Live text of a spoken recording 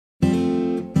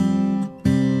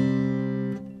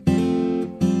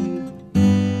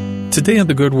Today on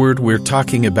The Good Word, we're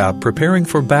talking about preparing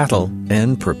for battle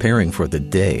and preparing for the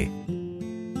day.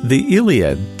 The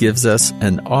Iliad gives us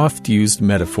an oft-used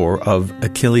metaphor of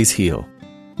Achilles' heel,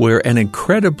 where an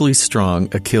incredibly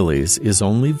strong Achilles is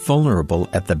only vulnerable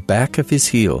at the back of his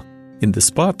heel in the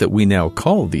spot that we now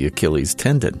call the Achilles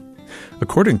tendon.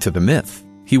 According to the myth,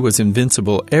 he was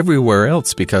invincible everywhere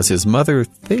else because his mother,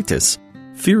 Thetis,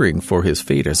 fearing for his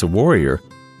fate as a warrior,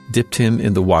 dipped him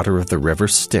in the water of the river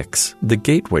Styx, the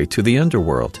gateway to the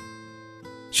underworld.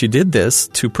 She did this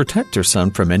to protect her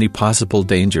son from any possible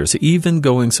dangers, even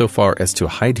going so far as to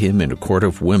hide him in a court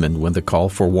of women when the call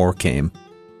for war came.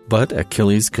 But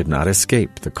Achilles could not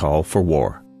escape the call for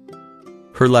war.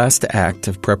 Her last act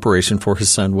of preparation for his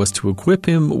son was to equip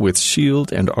him with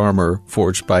shield and armor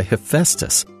forged by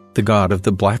Hephaestus, the god of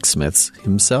the blacksmiths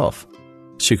himself.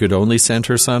 She could only send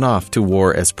her son off to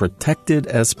war as protected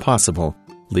as possible,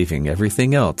 leaving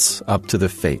everything else up to the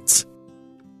fates.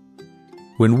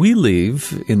 When we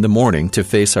leave in the morning to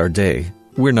face our day,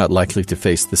 we're not likely to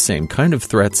face the same kind of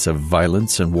threats of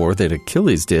violence and war that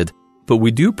Achilles did, but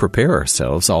we do prepare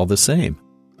ourselves all the same.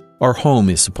 Our home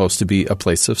is supposed to be a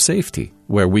place of safety,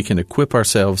 where we can equip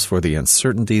ourselves for the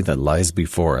uncertainty that lies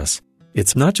before us.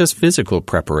 It's not just physical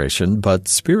preparation, but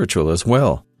spiritual as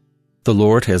well. The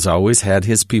Lord has always had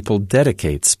His people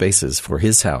dedicate spaces for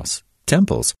His house,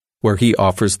 temples, where He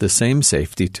offers the same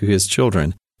safety to His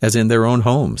children as in their own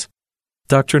homes.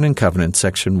 Doctrine and Covenants,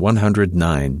 section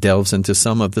 109, delves into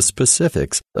some of the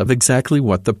specifics of exactly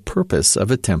what the purpose of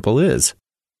a temple is.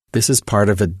 This is part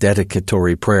of a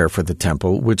dedicatory prayer for the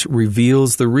temple, which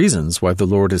reveals the reasons why the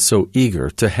Lord is so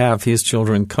eager to have His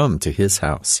children come to His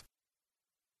house.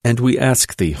 And we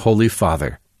ask Thee, Holy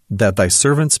Father, that Thy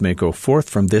servants may go forth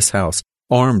from this house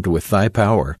armed with Thy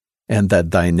power, and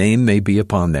that Thy name may be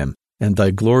upon them, and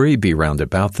Thy glory be round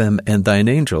about them, and Thine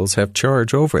angels have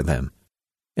charge over them.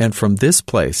 And from this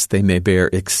place they may bear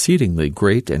exceedingly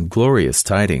great and glorious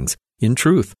tidings, in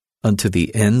truth, unto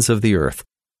the ends of the earth,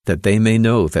 that they may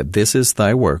know that this is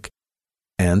Thy work,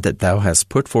 and that Thou hast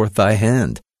put forth Thy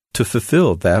hand to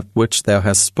fulfill that which Thou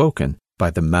hast spoken by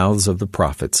the mouths of the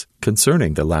prophets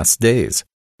concerning the last days.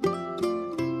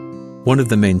 One of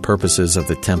the main purposes of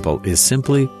the temple is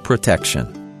simply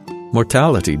protection.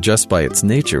 Mortality, just by its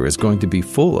nature, is going to be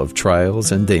full of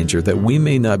trials and danger that we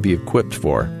may not be equipped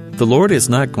for. The Lord is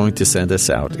not going to send us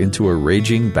out into a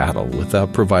raging battle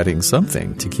without providing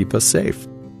something to keep us safe.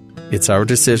 It's our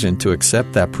decision to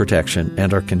accept that protection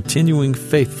and our continuing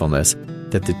faithfulness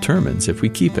that determines if we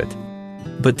keep it.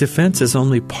 But defense is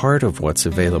only part of what's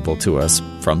available to us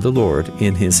from the Lord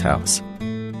in His house.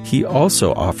 He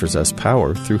also offers us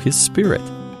power through His Spirit,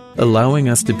 allowing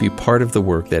us to be part of the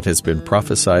work that has been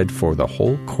prophesied for the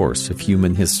whole course of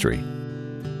human history.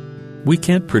 We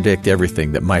can't predict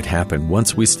everything that might happen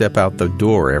once we step out the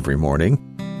door every morning,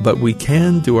 but we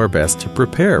can do our best to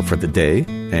prepare for the day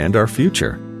and our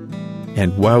future.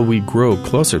 And while we grow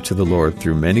closer to the Lord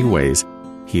through many ways,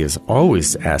 He has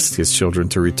always asked His children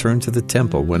to return to the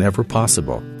temple whenever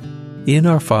possible. In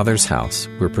our Father's house,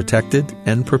 we're protected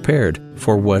and prepared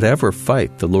for whatever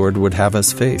fight the Lord would have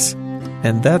us face.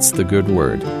 And that's the good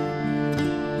word.